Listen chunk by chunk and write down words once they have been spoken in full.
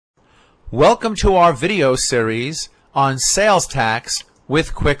Welcome to our video series on sales tax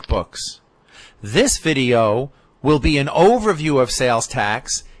with QuickBooks. This video will be an overview of sales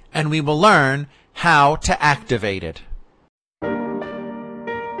tax, and we will learn how to activate it.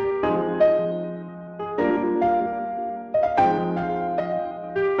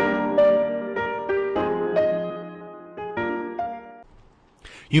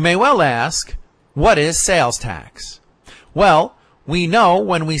 You may well ask, what is sales tax? Well, we know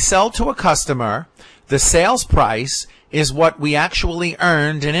when we sell to a customer, the sales price is what we actually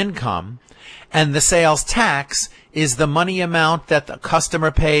earned in income, and the sales tax is the money amount that the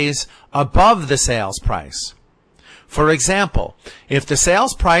customer pays above the sales price. For example, if the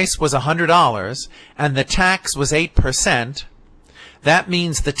sales price was $100 and the tax was 8%, that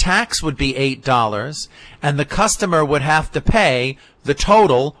means the tax would be $8 and the customer would have to pay the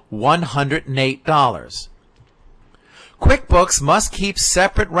total $108. QuickBooks must keep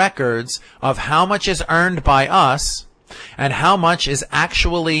separate records of how much is earned by us and how much is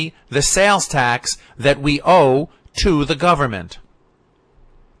actually the sales tax that we owe to the government.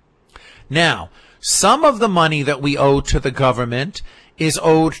 Now, some of the money that we owe to the government is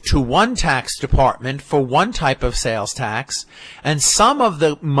owed to one tax department for one type of sales tax, and some of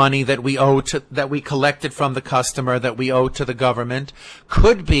the money that we owe to, that we collected from the customer that we owe to the government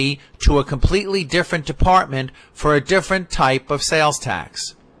could be to a completely different department for a different type of sales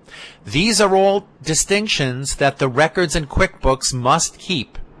tax. These are all distinctions that the records in QuickBooks must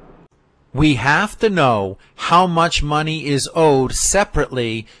keep. We have to know how much money is owed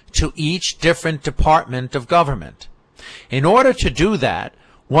separately to each different department of government. In order to do that,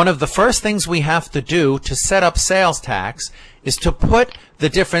 one of the first things we have to do to set up sales tax is to put the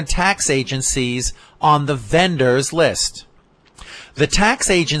different tax agencies on the vendors list. The tax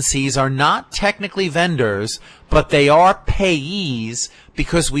agencies are not technically vendors, but they are payees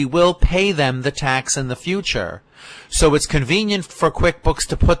because we will pay them the tax in the future. So it's convenient for QuickBooks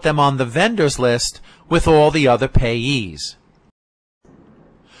to put them on the vendors list with all the other payees.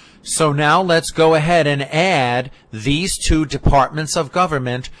 So now let's go ahead and add these two departments of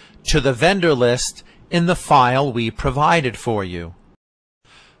government to the vendor list in the file we provided for you.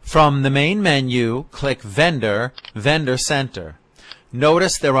 From the main menu, click Vendor, Vendor Center.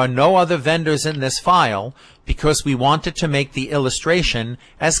 Notice there are no other vendors in this file because we wanted to make the illustration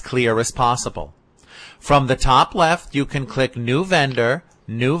as clear as possible. From the top left, you can click New Vendor,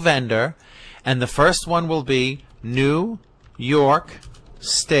 and the first one will be New York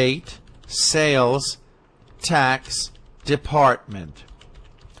State Sales Tax Department.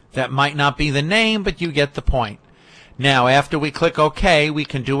 That might not be the name, but you get the point. Now, after we click OK, we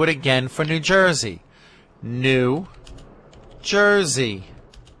can do it again for New Jersey. New Jersey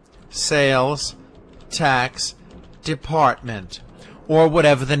Sales Tax Department, or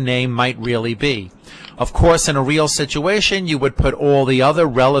whatever the name might really be. Of course, in a real situation, you would put all the other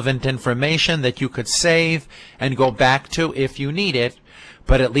relevant information that you could save and go back to if you need it,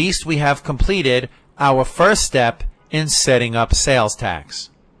 but at least we have completed our first step in setting up sales tax.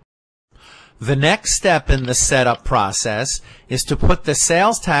 The next step in the setup process is to put the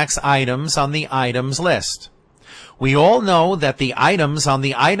sales tax items on the items list. We all know that the items on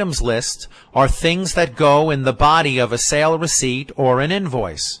the items list are things that go in the body of a sale receipt or an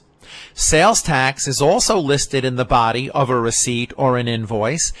invoice. Sales tax is also listed in the body of a receipt or an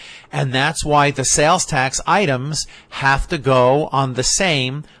invoice, and that's why the sales tax items have to go on the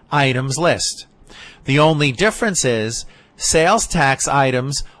same items list. The only difference is sales tax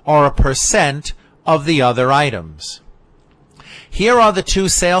items are a percent of the other items. Here are the two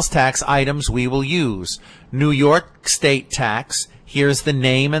sales tax items we will use. New York State Tax, here's the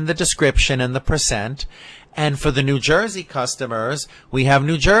name and the description and the percent. And for the New Jersey customers, we have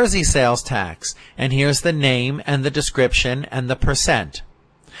New Jersey Sales Tax, and here's the name and the description and the percent.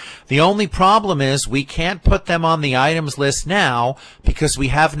 The only problem is we can't put them on the items list now because we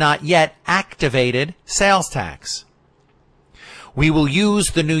have not yet activated sales tax. We will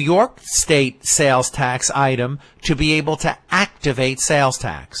use the New York State Sales Tax item to be able to activate sales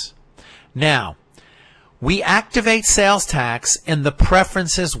tax. Now, we activate sales tax in the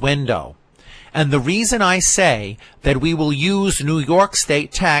Preferences window. And the reason I say that we will use New York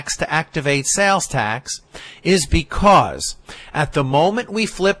State Tax to activate sales tax is because at the moment we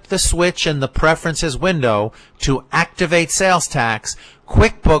flip the switch in the Preferences window to activate sales tax,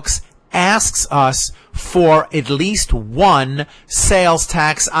 QuickBooks asks us for at least one sales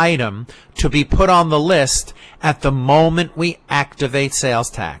tax item to be put on the list at the moment we activate sales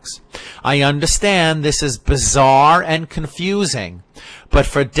tax. I understand this is bizarre and confusing, but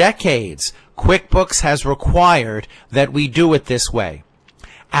for decades, QuickBooks has required that we do it this way.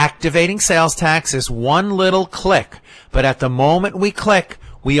 Activating sales tax is one little click, but at the moment we click,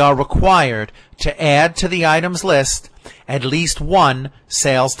 we are required to add to the items list at least one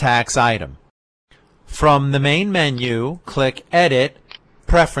sales tax item. From the main menu, click Edit,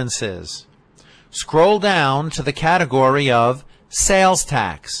 Preferences. Scroll down to the category of Sales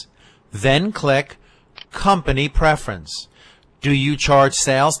Tax. Then click Company Preference. Do you charge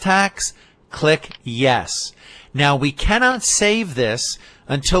sales tax? Click Yes. Now we cannot save this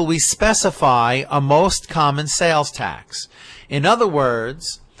until we specify a most common sales tax. In other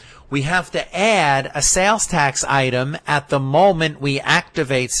words, we have to add a sales tax item at the moment we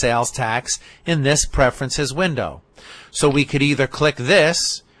activate sales tax in this Preferences window. So we could either click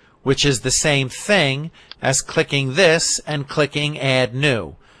this, which is the same thing as clicking this and clicking Add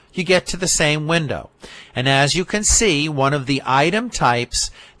New. You get to the same window. And as you can see, one of the item types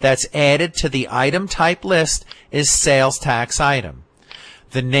that's added to the item type list is sales tax item.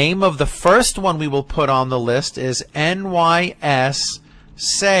 The name of the first one we will put on the list is NYS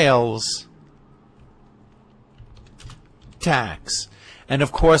Sales Tax. And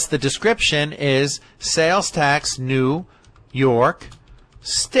of course the description is sales tax New York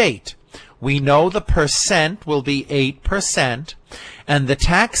State. We know the percent will be 8%, and the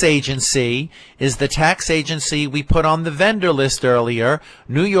tax agency is the tax agency we put on the vendor list earlier,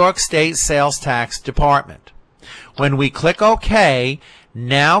 New York State Sales Tax Department. When we click OK,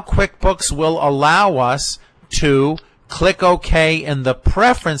 now QuickBooks will allow us to click OK in the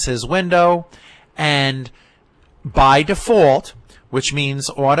Preferences window, and by default, which means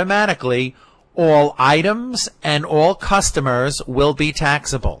automatically, all items and all customers will be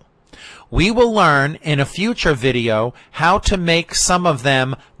taxable. We will learn in a future video how to make some of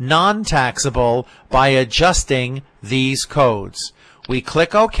them non-taxable by adjusting these codes. We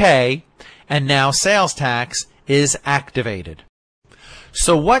click OK, and now sales tax is activated.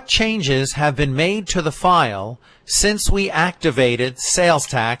 So what changes have been made to the file since we activated sales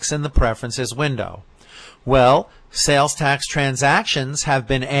tax in the Preferences window? Well, sales tax transactions have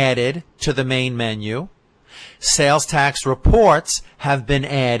been added to the main menu. Sales tax reports have been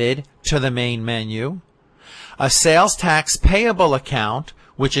added to the main menu. A sales tax payable account,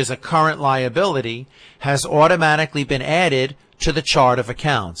 which is a current liability, has automatically been added to the chart of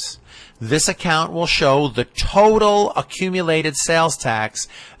accounts. This account will show the total accumulated sales tax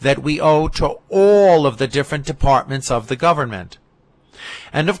that we owe to all of the different departments of the government.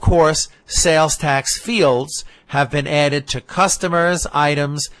 And of course, sales tax fields have been added to customers,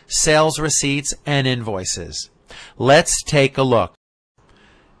 items, sales receipts, and invoices. Let's take a look.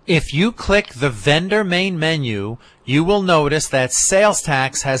 If you click the vendor main menu, you will notice that sales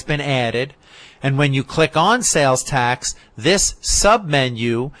tax has been added, and when you click on sales tax, this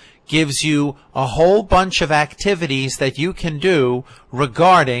submenu gives you a whole bunch of activities that you can do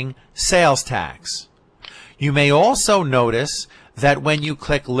regarding sales tax. You may also notice that when you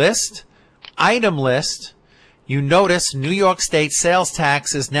click List, Item List, you notice New York State Sales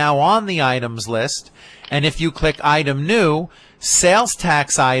Tax is now on the items list, and if you click Item New, Sales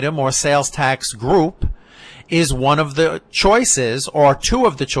Tax Item or Sales Tax Group is one of the choices, or two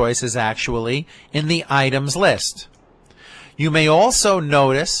of the choices actually, in the items list. You may also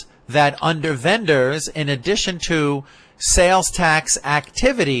notice that under Vendors, in addition to Sales Tax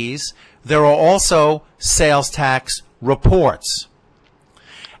Activities, there are also Sales Tax Reports.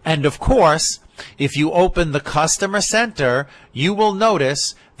 And of course, if you open the Customer Center, you will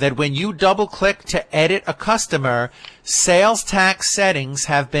notice that when you double-click to edit a customer, sales tax settings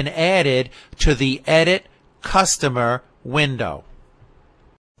have been added to the Edit Customer window.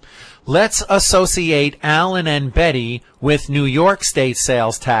 Let's associate Alan and Betty with New York State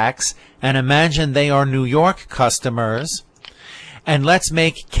sales tax and imagine they are New York customers. And let's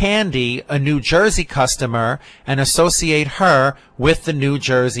make Candy a New Jersey customer and associate her with the New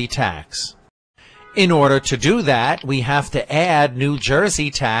Jersey tax. In order to do that, we have to add New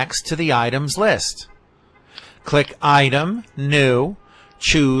Jersey tax to the items list. Click Item, New,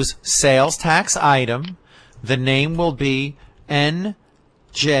 choose Sales Tax Item. The name will be NJ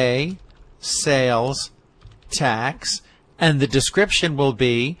Sales Tax, and the description will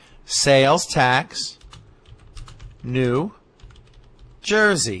be Sales Tax New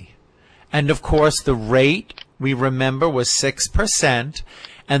Jersey. And of course the rate, we remember, was 6%,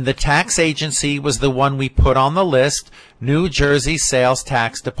 and the tax agency was the one we put on the list, New Jersey Sales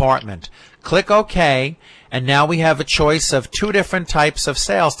Tax Department. Click OK, and now we have a choice of two different types of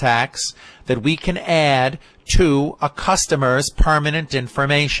sales tax that we can add to a customer's permanent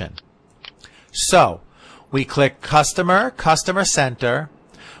information. So, we click Customer, Customer Center.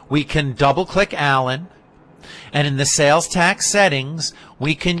 We can double-click Alan. And in the sales tax settings,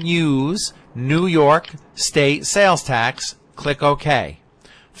 we can use New York State sales tax. Click OK.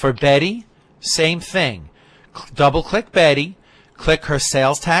 For Betty, same thing. Double-click Betty, click her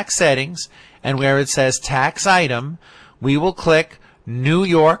sales tax settings, and where it says tax item, we will click New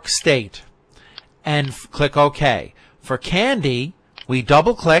York State and click OK. For Candy, we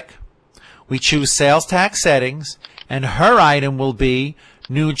double-click, we choose sales tax settings, and her item will be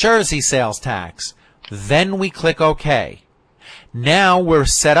New Jersey sales tax. Then we click OK. Now we're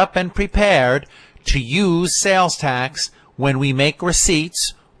set up and prepared to use sales tax when we make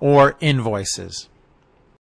receipts or invoices.